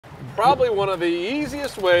probably one of the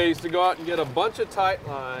easiest ways to go out and get a bunch of tight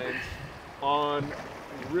lines on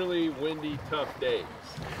really windy, tough days.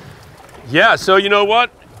 Yeah, so you know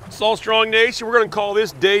what? Salt Strong Nation, we're going to call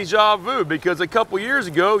this deja vu, because a couple years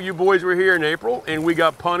ago, you boys were here in April and we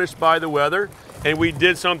got punished by the weather, and we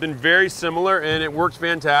did something very similar and it worked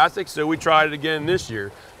fantastic, so we tried it again this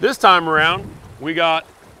year. This time around, we got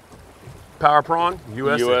Power Prawn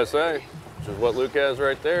U.S.A. U.S.A., which is what Luke has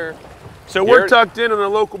right there. So we're tucked in on a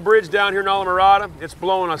local bridge down here in Alamorada. It's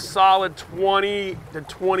blowing a solid 20 to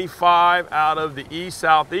 25 out of the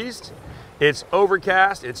east-southeast. It's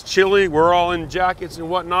overcast, it's chilly, we're all in jackets and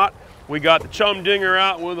whatnot. We got the chum dinger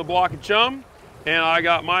out with a block of chum, and I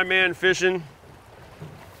got my man fishing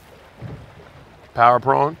Power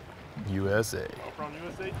Prawn U.S.A. Power Prawn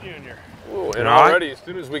U.S.A. Junior. Ooh, and already, as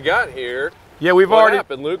soon as we got here, yeah, we've already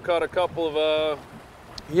happened? Luke caught a couple of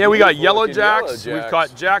yeah, we got yellow jacks, we've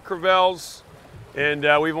caught jack crevalles, and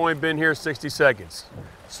we've only been here 60 seconds.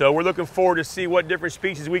 So we're looking forward to see what different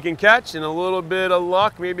species we can catch, and a little bit of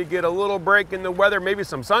luck, maybe get a little break in the weather, maybe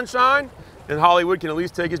some sunshine, and Hollywood can at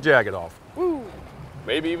least take his jacket off. Woo.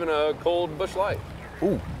 Maybe even a cold bush light.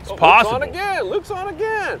 Ooh, it's possible. Luke's on again, Luke's on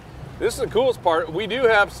again. This is the coolest part. We do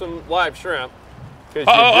have some live shrimp.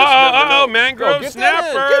 Mangrove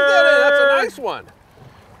snapper. Get that in, that's a nice one.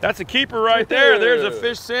 That's a keeper right there. There's a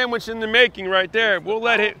fish sandwich in the making right there. We'll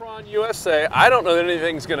let it. Power Prawn USA. I don't know that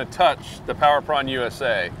anything's going to touch the Power Prawn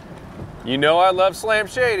USA. You know I love Slam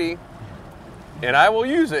Shady, and I will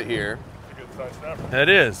use it here. It's a good size snapper. That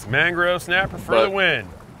is. Mangrove snapper for the win.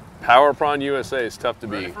 Power Prawn USA is tough to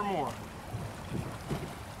beat. Ready for more.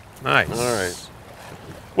 Nice. All right.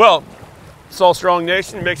 Well, Salt Strong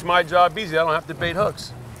Nation makes my job easy. I don't have to bait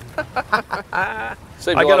hooks.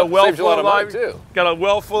 I got a well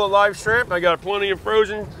full of live shrimp. I got plenty of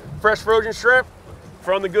fresh frozen shrimp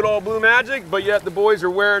from the good old Blue Magic, but yet the boys are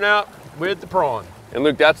wearing out with the prawn. And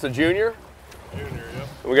Luke, that's the junior? Junior, yep.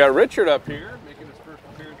 We got Richard up here making his first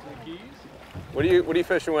appearance in the Keys. What are you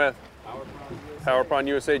fishing with? Power Prawn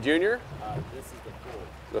USA Junior? This is the full.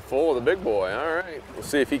 The full, the big boy. All right. We'll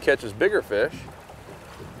see if he catches bigger fish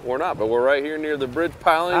or not. But we're right here near the bridge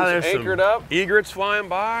pilings, anchored up. Egrets flying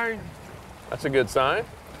by. That's a good sign.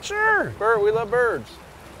 Sure. Bird, we love birds.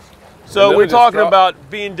 So we're talking about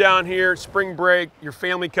being down here, spring break, your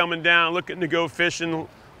family coming down, looking to go fishing. A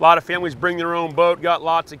lot of families bring their own boat, got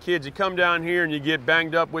lots of kids. You come down here and you get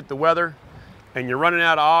banged up with the weather and you're running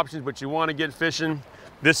out of options, but you want to get fishing.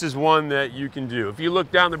 This is one that you can do. If you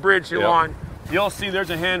look down the bridge here on, you'll see there's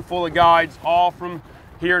a handful of guides all from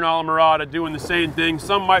here in Alamorada doing the same thing.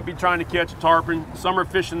 Some might be trying to catch a tarpon, some are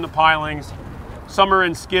fishing the pilings, some are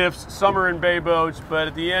in skiffs, some are in bay boats, but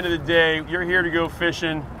at the end of the day, you're here to go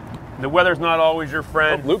fishing. The weather's not always your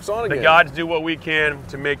friend. Oh, Luke's on again. The guides do what we can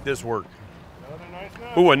to make this work. Another nice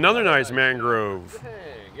snapper. Ooh, another nice mangrove. Dang,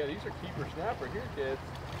 yeah, these are keeper snapper here, kids.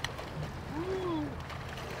 Woo.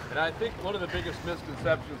 And I think one of the biggest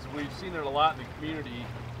misconceptions, we've seen it a lot in the community,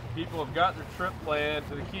 people have got their trip planned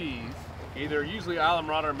to the Keys, either usually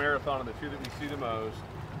Alamorada or Marathon are the two that we see the most,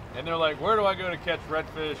 and they're like, where do I go to catch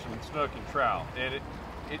redfish and snook and trout? And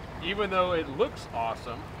it even though it looks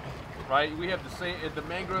awesome, right? We have the same, the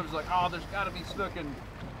mangroves like, oh, there's got to be snook, and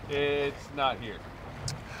it's not here.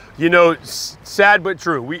 You know, sad but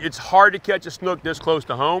true. It's hard to catch a snook this close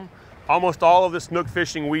to home. Almost all of the snook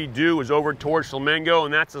fishing we do is over towards Flamingo,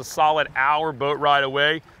 and that's a solid hour boat ride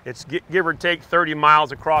away. It's give or take 30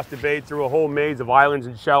 miles across the bay through a whole maze of islands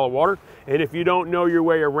and shallow water. And if you don't know your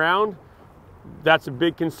way around, that's a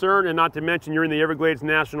big concern. And not to mention, you're in the Everglades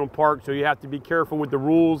National Park, so you have to be careful with the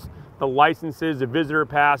rules, the licenses, the visitor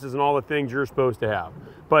passes, and all the things you're supposed to have.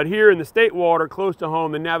 But here in the state water, close to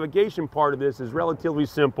home, the navigation part of this is relatively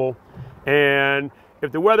simple. And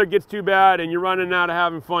if the weather gets too bad and you're running out of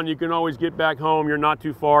having fun, you can always get back home. You're not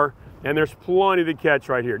too far, and there's plenty to catch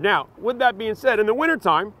right here. Now, with that being said, in the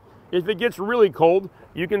wintertime, if it gets really cold,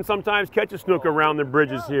 you can sometimes catch a snook around the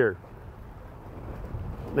bridges here.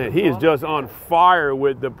 Man, he is just on fire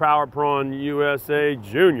with the Power Prawn USA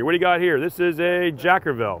Junior. What do you got here? This is a Jack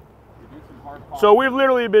crevalle. So we've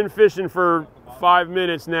literally been fishing for 5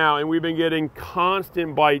 minutes now, and we've been getting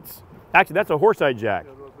constant bites. Actually, that's a horse-eyed jack.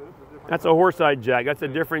 That's a horse-eyed jack. That's a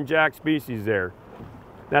different jack species there.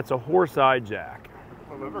 That's a horse-eyed jack.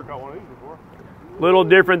 I've never caught one of these before. Little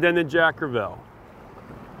different than the Jack crevalle.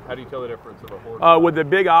 How do you tell the difference of a horse? With the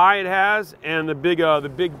big eye it has, and the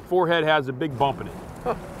big forehead has a big bump in it.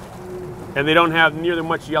 Huh. And they don't have nearly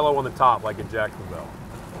much yellow on the top like a Jack crevalle.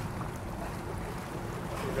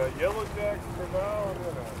 We got yellow jacks, crevalle,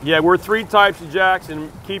 and yeah, we're 3 types of jacks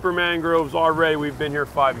and keeper mangroves already. We've been here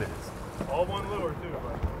 5 minutes. all one lure too,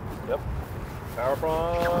 right? Yep. Power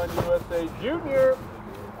Prawn U.S.A. Junior.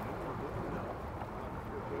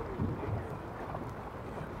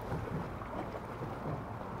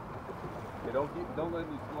 Okay, don't let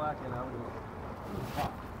me slack in. I was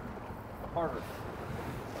harder.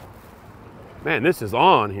 Man, this is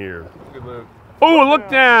on here. Good Luke. Oh, look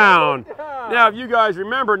down. Now, if you guys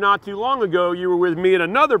remember, not too long ago, you were with me at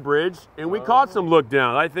another bridge, and we caught some look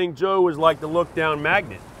down. I think Joe was like the look down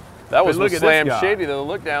magnet. That was look with at this Slam guy. Shady. The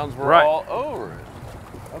look downs were Right. all over it.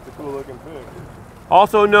 That's a cool looking fish.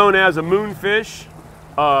 Also known as a moonfish.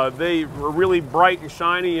 They were really bright and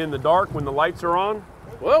shiny in the dark when the lights are on.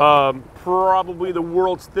 Well, Probably the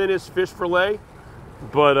world's thinnest fish fillet.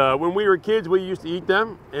 But when we were kids, we used to eat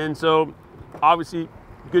them. And so, obviously,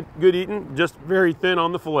 good eating, just very thin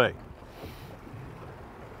on the fillet.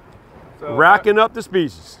 so Racking up the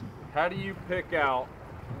species. how do you pick out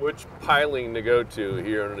which piling to go to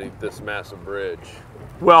here underneath this massive bridge?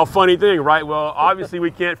 Well, funny thing, right? Well, obviously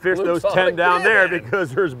we can't fish Luke's those on 10 down there again.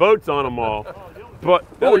 because there's boats on them all. But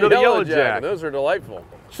Oh, another yellow jack. Those are delightful.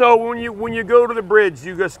 So when you go to the bridge,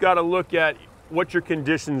 you just got to look at what your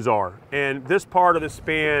conditions are. And this part of the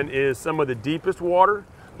span is some of the deepest water,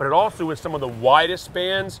 but it also is some of the widest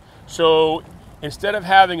spans. So instead of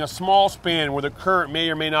having a small span where the current may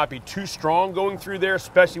or may not be too strong going through there,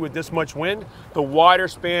 especially with this much wind, the wider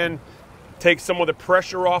span takes some of the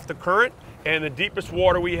pressure off the current, and the deepest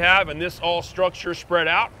water we have, and this all structure spread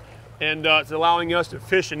out, and it's allowing us to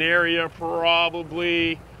fish an area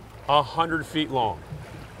probably 100 feet long.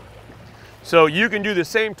 So you can do the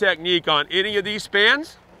same technique on any of these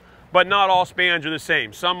spans, but not all spans are the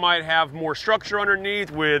same. Some might have more structure underneath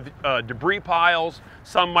with debris piles.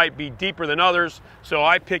 Some might be deeper than others. So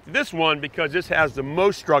I picked this one because this has the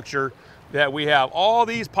most structure that we have. All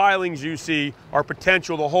these pilings you see are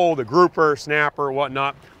potential to hold a grouper, snapper,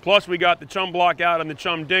 whatnot. Plus we got the chum block out and the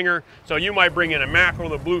chum dinger. So you might bring in a mackerel,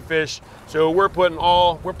 the bluefish. So we're pulling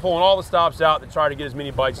all the stops out to try to get as many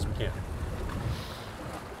bites as we can.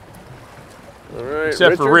 All right,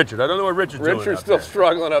 Except for Richard. I don't know what Richard's doing. Richard's still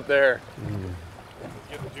struggling up there.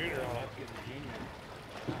 Get the junior on.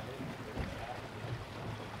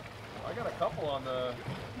 I got a couple on the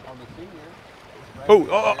senior.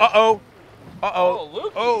 Oh, Oh,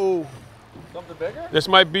 Luke. oh. Something bigger? This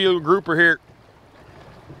might be a grouper here.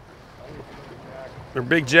 Or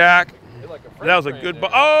big jack. You're like a That was a good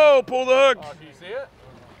bite. Oh, pull the hook. Oh, do you see it?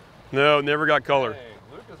 No, never got color. Hey,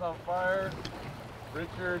 Luke is on fire.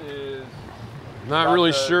 Richard is Not about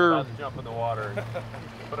really to- sure. about to jump in the water.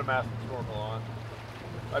 Put a massive snorkel on.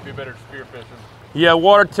 Might be better spear fishing. Yeah,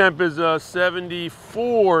 water temp is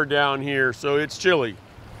 74 down here, so it's chilly.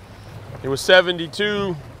 It was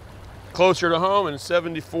 72 closer to home and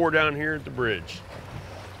 74 down here at the bridge.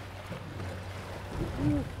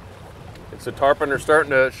 It's the tarpon are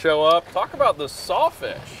starting to show up. Talk about the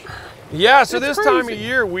sawfish. Yeah, so It's this time of crazy.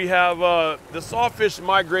 year we have the sawfish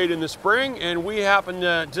migrate in the spring, and we happen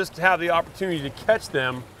to just have the opportunity to catch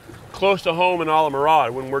them close to home in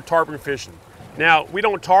Alamirada when we're tarpon fishing. Now, we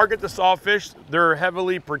don't target the sawfish. They're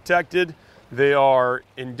heavily protected. They are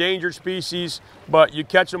endangered species, but you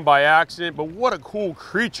catch them by accident. But what a cool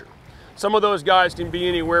creature. Some of those guys can be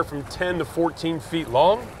anywhere from 10 to 14 feet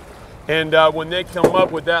long. And when they come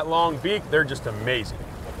up with that long beak, they're just amazing.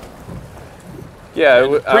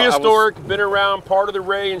 Yeah, Prehistoric, been around, part of the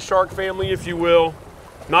ray and shark family, if you will.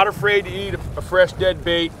 Not afraid to eat a fresh dead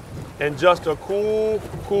bait, and just a cool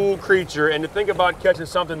creature. And to think about catching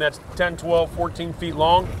something that's 10, 12, 14 feet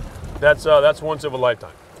long, that's once of a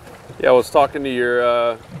lifetime. Yeah, I was talking to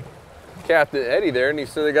your Captain Eddie there, and he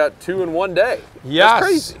said they got 2 in one day. Yes, That's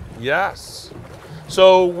crazy. yes.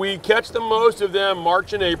 So we catch the most of them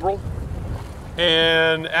March and April,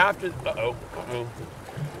 and after,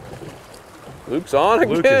 Luke's on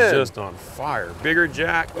again. Luke is just on fire. Bigger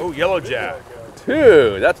jack, oh, yellow jack.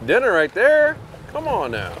 2. That's dinner right there. Come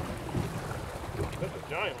on now. That's a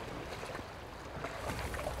giant one.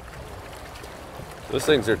 Those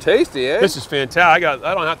things are tasty, eh? This is fantastic.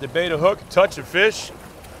 I don't have to bait a hook, touch a fish,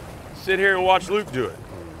 sit here and watch Luke do it.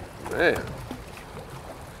 Man.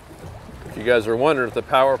 If you guys are wondering if the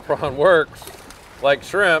Power Prawn works like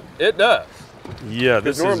shrimp, it does. Yeah,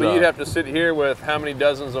 this Because is normally you'd have to sit here with how many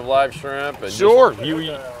dozens of live shrimp? And sure. That's a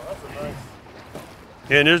nice.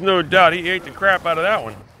 And there's no doubt he ate the crap out of that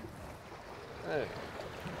one. Hey.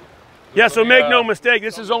 Yeah, so make no mistake,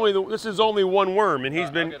 this is only one worm, and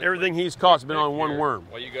everything he's caught's been on one worm.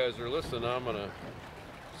 While you guys are listening, I'm gonna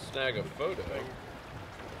snag a photo.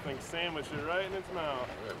 Thing sandwiched it right in its mouth.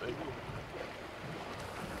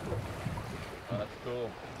 Oh, that's cool.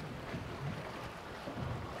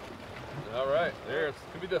 All right, there. It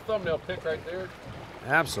could be the thumbnail pic right there.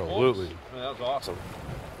 Absolutely. Man, that was awesome.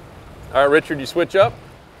 All right, Richard, you switch up?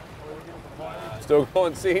 Still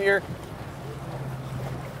going senior?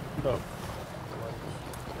 Oh.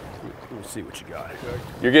 Let me see what you got.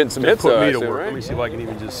 You're getting some hits, Put though, me I to assume, work. right? Let me see if I can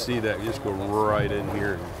even just see that. Just go right in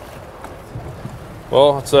here.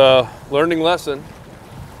 Well, it's a learning lesson.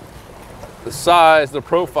 The size, the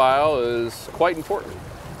profile is quite important.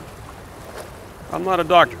 I'm not a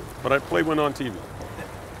doctor, but I played one on TV.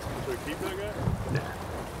 Should we keep that guy?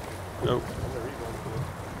 Nope.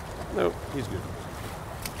 Nope, he's good.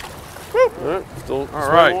 All right, still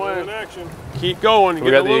All right. Still in action. Keep going. We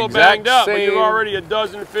Get got a the little exact banged up, but you're same already a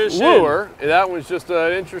dozen fish lure. That one's just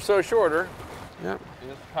an inch or so shorter. in. Yep.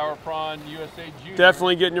 This Power Prawn U.S.A. Junior.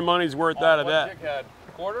 Definitely getting your money's worth out of What that. jig had?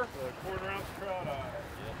 Quarter? Quarter ounce trout eye.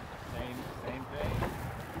 Same thing.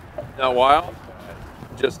 Not wild.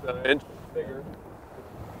 Just an inch bigger.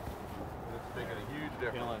 It's making a huge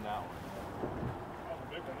difference. Feeling that one. That's a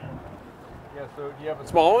big one there. Yeah. So do you have a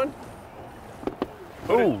small one?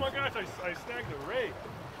 Oh Ooh. my gosh, I snagged a ray.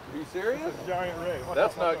 Are you serious? A giant ray.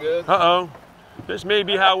 That's not good. Uh-oh. This may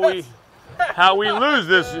be how we lose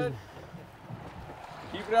this.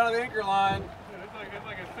 Keep it out of the anchor line. Dude, it's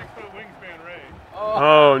like a 6-foot wingspan ray.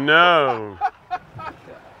 Oh no.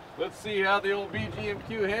 Let's see how the old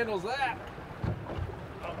BGMQ handles that.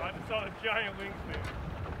 I just saw a giant wingspan.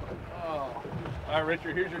 Oh. All right,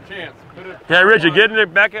 Richard, here's your chance. Put a Yeah, Richard, get in the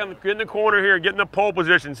back in, get in the corner here, get in the pole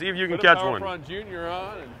position, see if you can put a catch Power one. Prawn Junior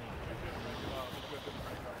on. And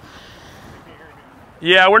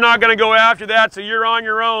Yeah, we're not going to go after that, so you're on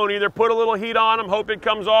your own. Either put a little heat on him, hope it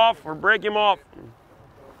comes off, or break him off. When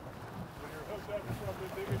you're hooked up to something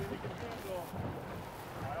bigger than you can handle,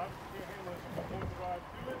 I obviously can't handle it. I'm going to drive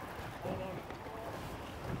to it, hold on to the floor.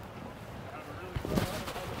 I have a really good one, I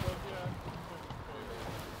haven't broke yet.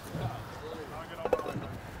 I'll get on my right.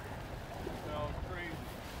 Sounds crazy.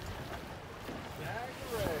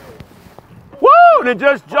 Woo! And it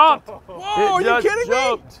just jumped. Whoa, are It you just kidding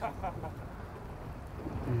jumped. me?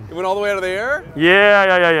 It went all the way out of the air?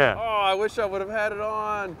 Yeah. Oh, I wish I would have had it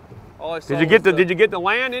on. All I saw Did you get was did you get the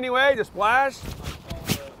land anyway? The splash?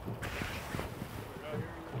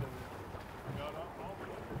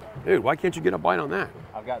 Dude, why can't you get a bite on that?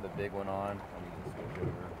 I've got the big one on. Let me just switch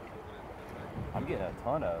over. I'm getting a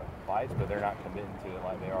ton of bites, but they're not committing to it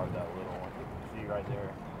like they are with that little one. See right there.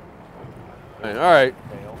 All right.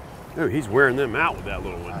 Tail. Dude, he's wearing them out with that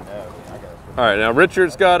little one. I know. I got to All right, now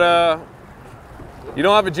Richard's got a... You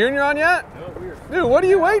don't have a junior on yet? Dude, what are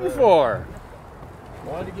you waiting for?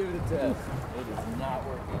 wanted to give it a test. It is not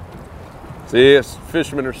working. See, us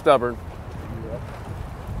fishermen are stubborn.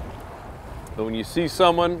 But when you see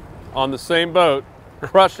someone on the same boat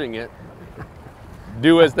crushing it,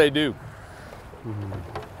 do as they do.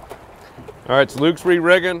 All right, so Luke's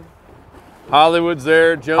re-rigging. Hollywood's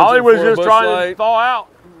there. Jones Hollywood's in for a just bush trying light. to thaw out.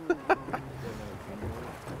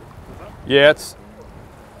 Yeah, it's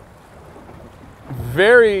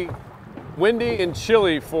very windy and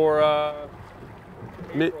chilly for April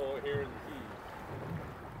here in the Keys.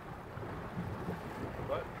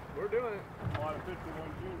 But we're doing it. A lot of 51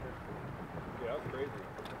 junior. Yeah, that's crazy.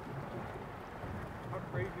 How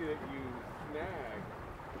crazy that you snagged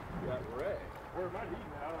that ray. Or it might be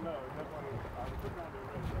eating it, I don't know. I was putting on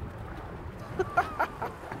the ray.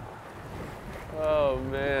 Oh,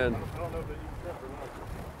 man. I don't know if they eat shrimp or not.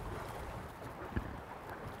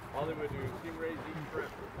 Hollywood do stingrays eat shrimp.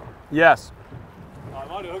 Yes. I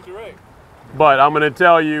might have hooked a ray. But I'm going to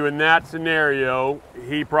tell you, in that scenario,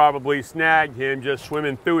 he probably snagged him just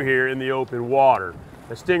swimming through here in the open water.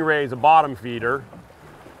 The stingray is a bottom feeder,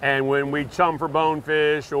 and when we chum for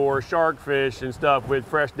bonefish or sharkfish and stuff with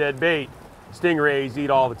fresh dead bait, stingrays eat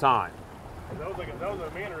all the time. That was a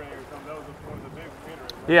manta ray or something. That was one of the big manta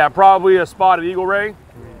rays. Yeah, probably a spotted eagle ray.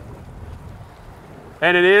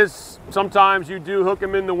 And it is, sometimes you do hook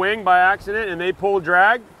them in the wing by accident and they pull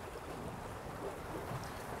drag.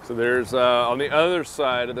 So there's, on the other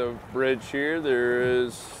side of the bridge here, there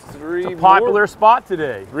is It's a popular spot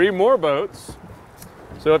today. three more boats.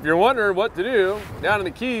 So if you're wondering what to do down in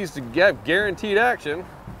the Keys to get guaranteed action,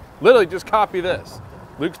 literally just copy this.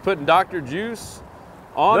 Luke's putting Dr. Juice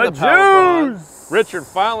on the Power Prawn. Richard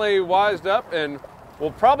finally wised up and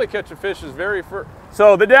will probably catch a fish his very first.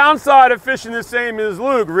 So the downside of fishing the same as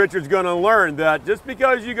Luke, Richard's gonna learn that just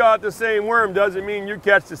because you got the same worm doesn't mean you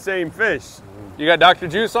catch the same fish. You got Dr.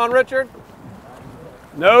 Juice on, Richard?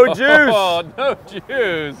 No juice. Oh, no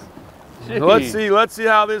juice. Let's see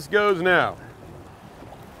how this goes now.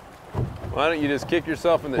 Why don't you just kick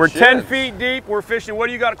yourself in the We're shins? 10 feet deep, we're fishing, what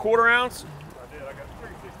do you got, a quarter ounce? I did. I got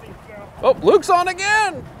 3/16 ounce. Oh, Luke's on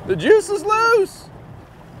again. The juice is loose.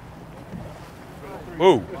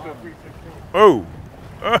 Oh. Oh.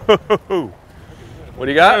 Oh. What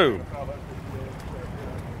do you got? Oh.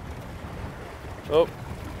 Oh,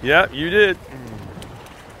 Yeah, you did.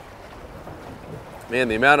 man,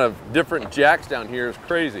 the amount of different jacks down here is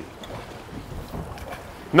crazy.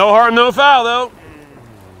 No harm, no foul, though.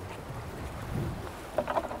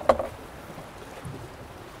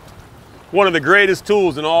 One of the greatest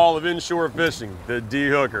tools in all of inshore fishing, the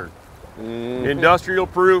D-hooker. Industrial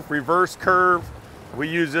proof, reverse curve. We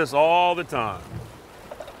use this all the time.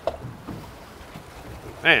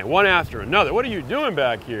 Man, one after another. What are you doing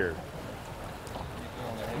back here?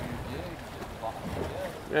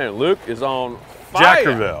 Man, Luke is on fire.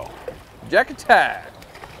 Jackerville. Jack attack.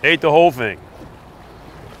 Ate the whole thing.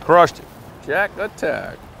 Crushed it. Jack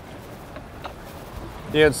attack.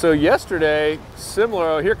 Yeah, and so yesterday,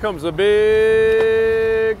 similar, here comes a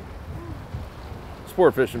big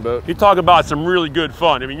sport fishing boat. You talk about some really good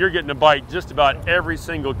fun. I mean, you're getting to bite just about every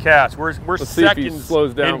single cast. We're Let's see if he seconds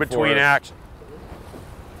slows down in between for us. action.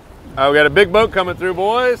 We got a big boat coming through,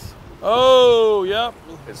 boys. Oh, yep.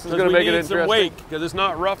 This is going to make it some interesting. weight because it's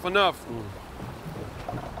not rough enough.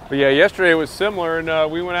 But yeah, yesterday was similar,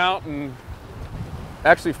 and we went out and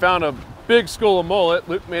actually found a big school of mullet.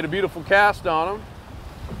 Luke made a beautiful cast on them.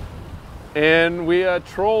 And we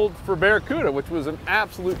trolled for barracuda, which was an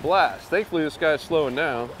absolute blast. Thankfully, this guy's slowing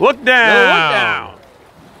down. Look down. No, look down.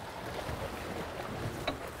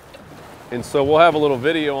 And so we'll have a little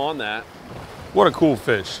video on that. What a cool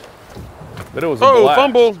fish. But it was a Oh, blast.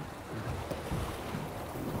 fumble.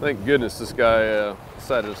 Thank goodness this guy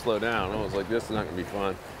decided to slow down. I was like, this is not going to be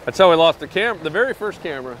fun. That's how we lost the camera, the very first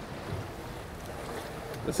camera.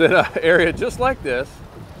 It's in an area just like this.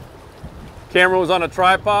 Camera was on a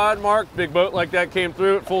tripod, Mark. Big boat like that came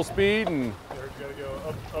through at full speed, and There's got to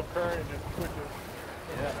go up current and just switch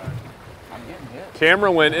it. Yeah. I'm getting hit.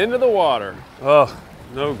 camera went into the water. Oh,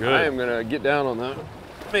 no good. I am going to get down on the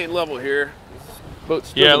main level here. This boat's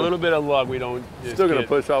still Yeah, a gonna, little bit of luck. We don't just still gonna get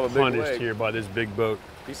push off a big punished wave. here by this big boat.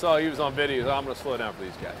 He saw he was on video, so I'm going to slow down for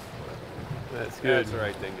these guys. That's good. That's the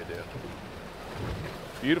right thing to do.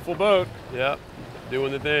 Beautiful boat. Yep,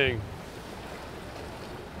 doing the thing.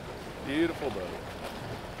 Beautiful boat.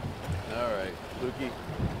 All right, Lukey,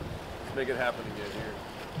 let's make it happen again here.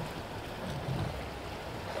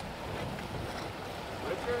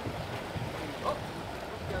 Oh,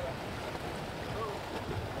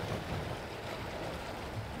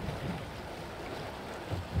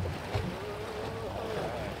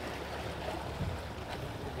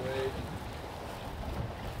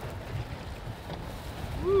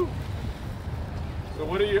 Woo. So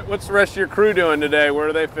what's the rest of your crew doing today? Where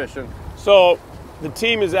are they fishing? So the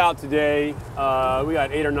team is out today. We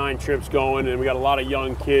got 8 or 9 trips going, and we got a lot of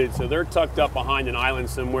young kids. So they're tucked up behind an island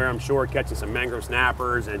somewhere, I'm sure, catching some mangrove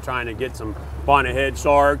snappers and trying to get some bonnet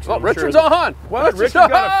sharks. Oh, I'm Richard's sure on. What? Richard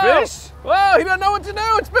got a fish? Whoa, he doesn't know what to do.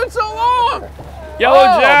 It's been so long. Yellow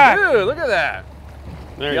Oh, jack. Dude, look at that.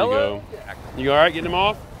 There Yellow you go. jack. You all right getting them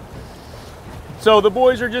off? So the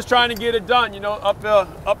boys are just trying to get it done, you know,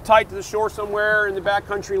 up tight to the shore somewhere in the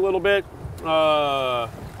backcountry a little bit.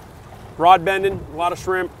 Rod bending, a lot of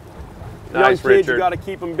shrimp. Young Nice, kids, Richard. you got to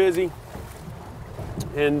keep them busy.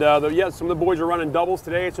 And yeah, some of the boys are running doubles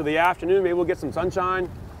today, so the afternoon maybe we'll get some sunshine.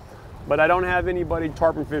 But I don't have anybody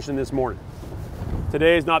tarpon fishing this morning.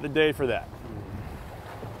 Today is not the day for that.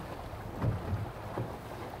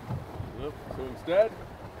 Nope. So instead,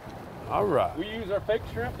 All right. we use our fake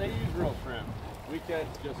shrimp. They use real shrimp. We catch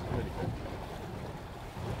just as many fish.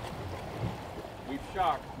 We've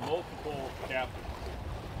shocked multiple captains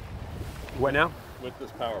What now? with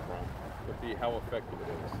this Power Prawn, with how effective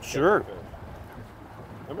it is. Sure. catching fish.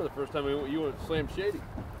 Remember the first time you went slam shady?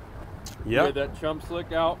 You Yeah. had that chum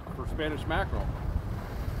slick out for Spanish mackerel.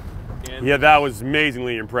 And Yeah, that was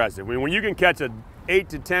amazingly impressive. I mean, when you can catch a 8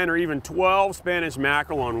 to 10 or even 12 Spanish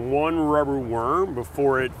mackerel on one rubber worm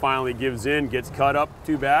before it finally gives in, gets cut up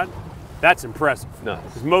too bad, that's impressive. Nice.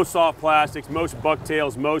 Because most soft plastics, most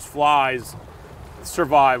bucktails, most flies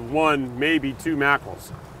survive 1, maybe 2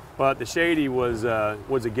 mackerels. But the shady was a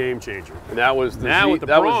game changer. And that was the Now Z, with the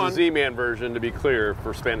that was prawn- the Z-Man version, to be clear,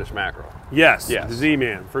 for Spanish mackerel. Yes, Yes. the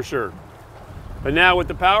Z-Man, for sure. But now with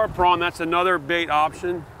the Power Prawn, that's another bait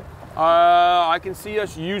option. I can see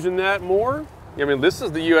us using that more. I mean, this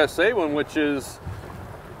is the USA one, which is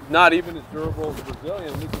not even as durable as the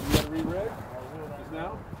Brazilian. Luke, you got to re-rig just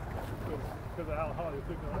now? Because of how hot it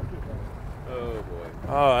took the last 2 days. Oh, boy.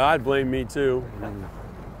 Oh, I'd blame me too. Oh,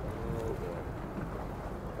 boy.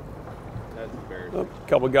 That's embarrassing. A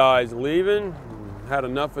couple guys leaving. Had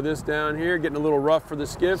enough of this down here. Getting a little rough for the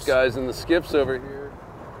skiffs. Guys in the skiffs over here.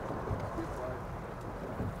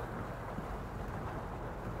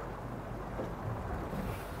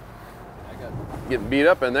 Getting beat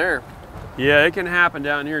up in there. Yeah, it can happen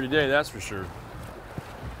down here today, that's for sure.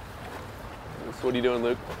 So what are you doing,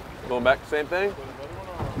 Luke? Going back to the same thing?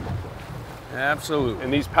 Absolutely.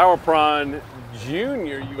 And these Power Prawn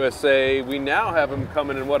Junior USA, we now have them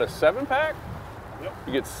coming in what, a 7-pack? Yep.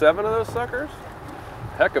 You get 7 of those suckers?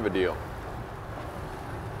 Heck of a deal.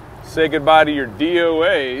 Say goodbye to your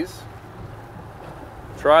DOAs.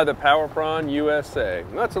 Try the Power Prawn USA.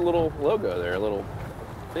 And that's a little logo there, a little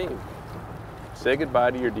theme. Say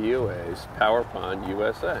goodbye to your DOAs, Power Prawn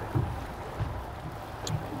USA.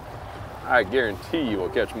 I guarantee you will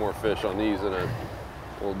catch more fish on these than a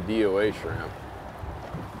little DOA shrimp.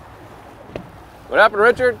 What happened,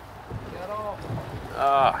 Richard? Got off.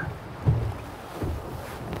 Ah.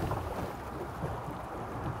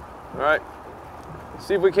 All right.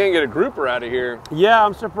 See if we can't get a grouper out of here. Yeah,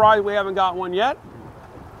 I'm surprised we haven't got one yet.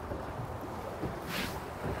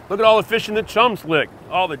 Look at all the fish in the chum slick.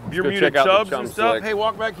 All the Bermuda check out the chubs chum and stuff. slick. Hey,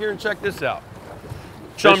 walk back here and check this out.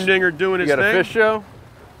 Chum dinger doing his You got thing. a fish show?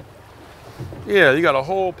 Yeah, you got a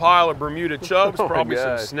whole pile of Bermuda chubs, Oh my probably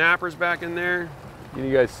some gosh. snappers back in there. Can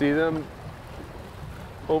you guys see them?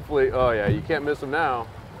 Hopefully, oh yeah, you can't miss them now.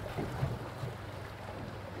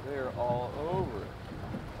 They're all over.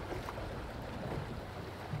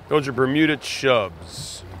 Those are Bermuda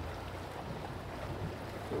chubs.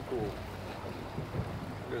 So cool.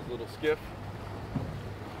 There's a little skiff.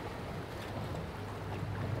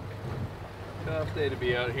 Tough day to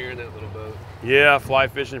be out here in that little boat. Yeah, fly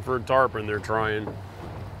fishing for a tarpon, they're trying. Tough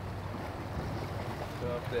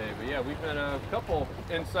day, but yeah, we've had a couple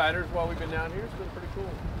insiders while we've been down here. It's been pretty cool.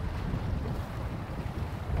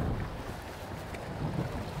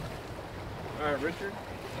 All right, Richard,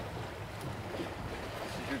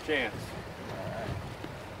 this is your chance.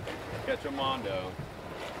 Catch a mondo.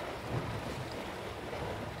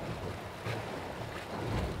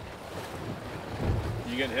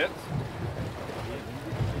 You getting hits?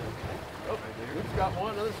 Oh, Luke's got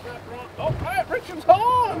one. Another snapper on. Oh, all right, Richard's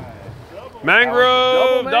on.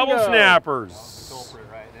 Mangrove, Double double mango. snappers. Culprit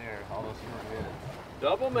right there. All those short hits.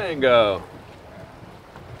 Double mango.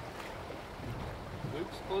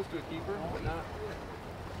 Luke's close to a keeper, but not.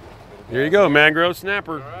 There you go, mangrove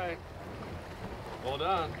snapper. All right. Well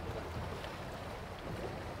done.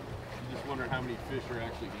 You just wonder how many fish are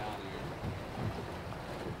actually down here.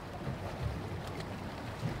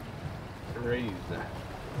 Crazy.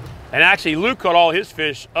 And actually, Luke caught all his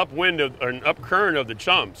fish upwind of, or up current of the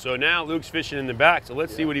chum. So now Luke's fishing in the back. So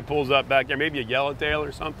let's see what he pulls up back there. Maybe a yellowtail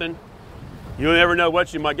or something. You'll never know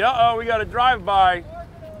what you might get. Uh-oh, we got a drive-by.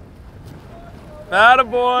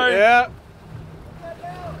 Attaboy. Yeah.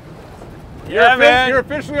 Yeah, man. You're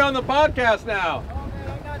officially on the podcast now. Oh man,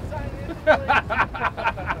 I'm not signing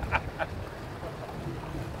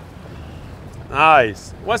in.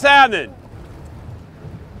 Nice. What's happening?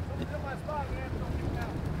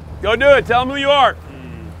 Go do it. Tell them who you are.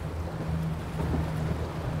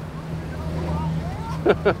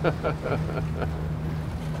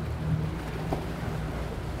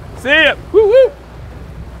 See ya. Woo woo.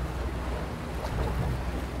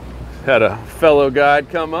 Had a fellow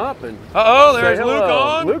guide come up and Uh-oh, say there's hello. Luke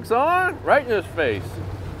on. Luke's on, right in his face.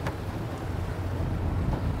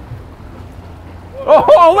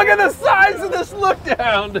 Oh, look at the size of this look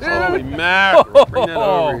down, dude. Holy mackerel. Bring that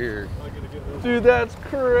over here. Dude, that's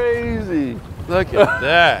crazy. Look at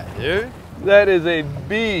that, dude. That is a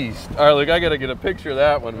beast. All right, Luke, I gotta get a picture of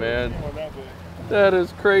that one, man. That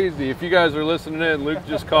is crazy. If you guys are listening in, Luke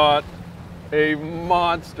just caught a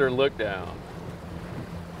monster look down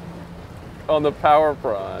on the Power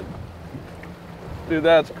Prawn. Dude,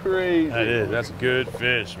 that's crazy. That is. That's a good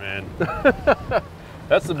fish, man.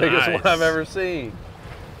 That's the biggest Nice. one I've ever seen.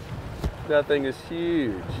 That thing is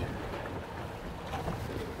huge.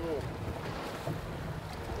 Cool.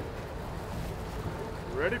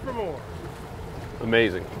 Ready for more.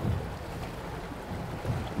 Amazing.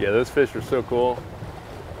 Yeah, those fish are so cool.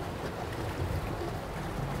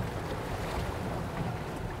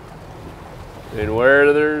 And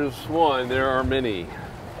where there's one, there are many. I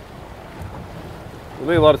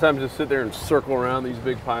think a lot of times just sit there and circle around these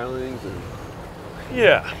big pilings. And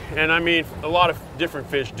Yeah, and I mean, a lot of different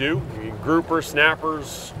fish do. I mean, grouper,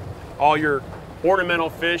 snappers, all your ornamental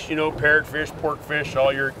fish, you know, parrotfish, porkfish,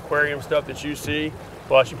 all your aquarium stuff that you see.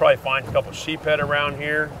 Plus, you probably find a couple sheephead around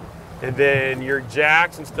here. And then your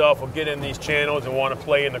jacks and stuff will get in these channels and want to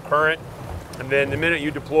play in the current. And then the minute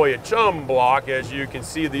you deploy a chum block, as you can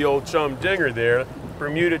see the old chum dinger there,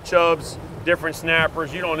 Bermuda chubs, different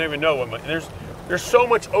snappers, you don't even know what. There's so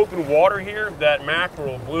much open water here that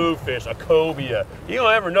mackerel, bluefish, a cobia, you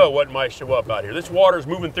don't ever know what might show up out here. This water's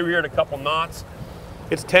moving through here at a couple knots.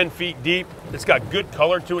 It's 10 feet deep. It's got good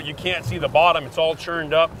color to it. You can't see the bottom. It's all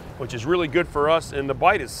churned up, which is really good for us. And the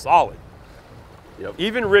bite is solid. Yep.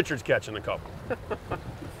 Even Richard's catching a couple.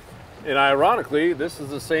 And ironically, this is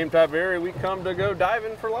the same type of area we come to go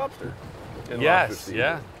diving for lobster. Yes,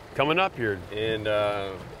 yeah. Coming up here. And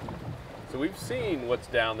so we've seen what's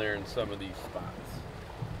down there in some of these spots.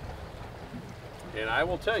 And I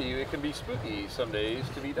will tell you, it can be spooky some days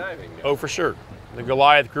to be diving. Oh, for sure. The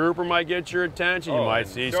Goliath grouper might get your attention. You might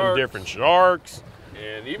see some different sharks.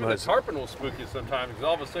 And even the tarpon will spook you sometimes, because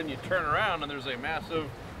all of a sudden you turn around and there's a massive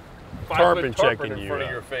 5-foot tarpon tarpon in front of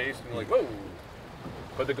your face, and you're like, whoa.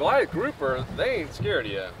 But the Goliath grouper, they ain't scared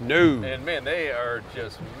of you. No. And man, they are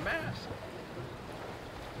just massive.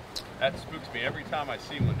 That spooks me every time I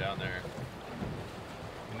see one down there.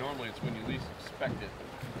 And normally it's when you least expect it.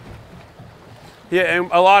 Yeah, and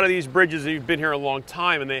a lot of these bridges, you've been here a long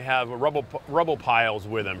time, and they have rubble piles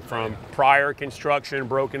with them from prior construction,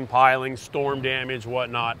 broken piling, storm damage,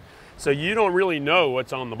 whatnot. So you don't really know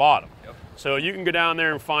what's on the bottom. Yep. So you can go down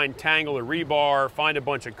there and find tangle of rebar, find a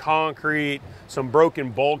bunch of concrete, some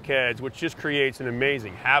broken bulkheads, which just creates an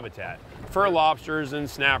amazing habitat for lobsters and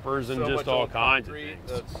snappers and just all kinds of things.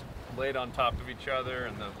 That's laid on top of each other,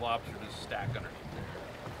 and the lobster just stack underneath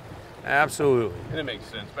there. Absolutely. And it makes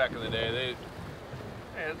sense. Back in the day,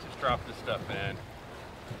 let's just drop this stuff in.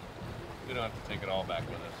 We don't have to take it all back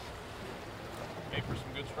with us. Make for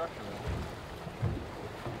some good structure with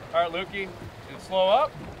it. All right, Lukey, did it slow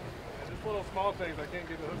up? And just little small things, I can't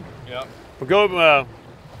get the hook. Yep. We'll go.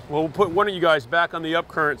 We'll put one of you guys back on the up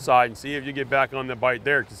current side and see if you get back on the bite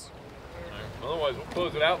there. Right. Otherwise, we'll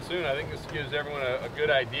close it out soon. I think this gives everyone a good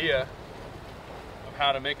idea of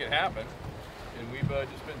how to make it happen. And we've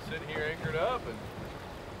just been sitting here anchored up. And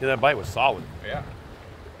yeah, that bite was solid. Yeah.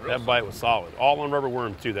 That bite was solid. All on rubber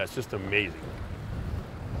worm too. That's just amazing.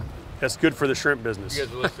 That's good for the shrimp business. You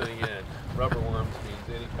guys are listening in. Rubber worms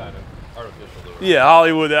means any kind of artificial lure. Yeah,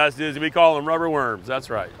 Hollywood, we call them rubber worms. That's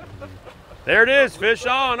right. There it is, fish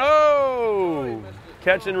on. Oh,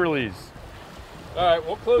 catch and release. All right,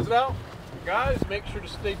 we'll close it out. Guys, make sure to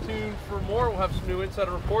stay tuned for more. We'll have some new insider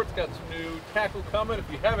reports, got some new tackle coming.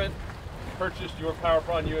 If you haven't purchased your Power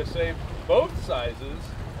Prawn U.S.A. both sizes,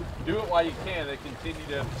 do it while you can. They continue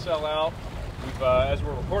to sell out. We've, as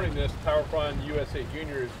we're recording this, Power Prawn U.S.A.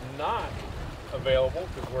 Junior is not available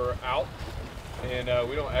because we're out, and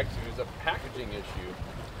we don't actually. It's a packaging issue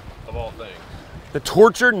of all things. The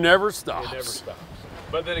torture never stops. It never stops.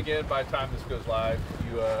 But then again, by the time this goes live,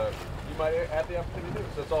 you might have the opportunity to do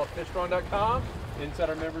it. So it's all at fishstrong.com.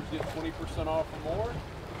 Insider members get 20% off or more.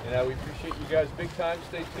 And we appreciate you guys big time.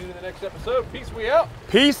 Stay tuned in the next episode. Peace, we out.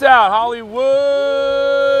 Peace out,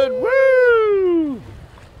 Hollywood. Woo!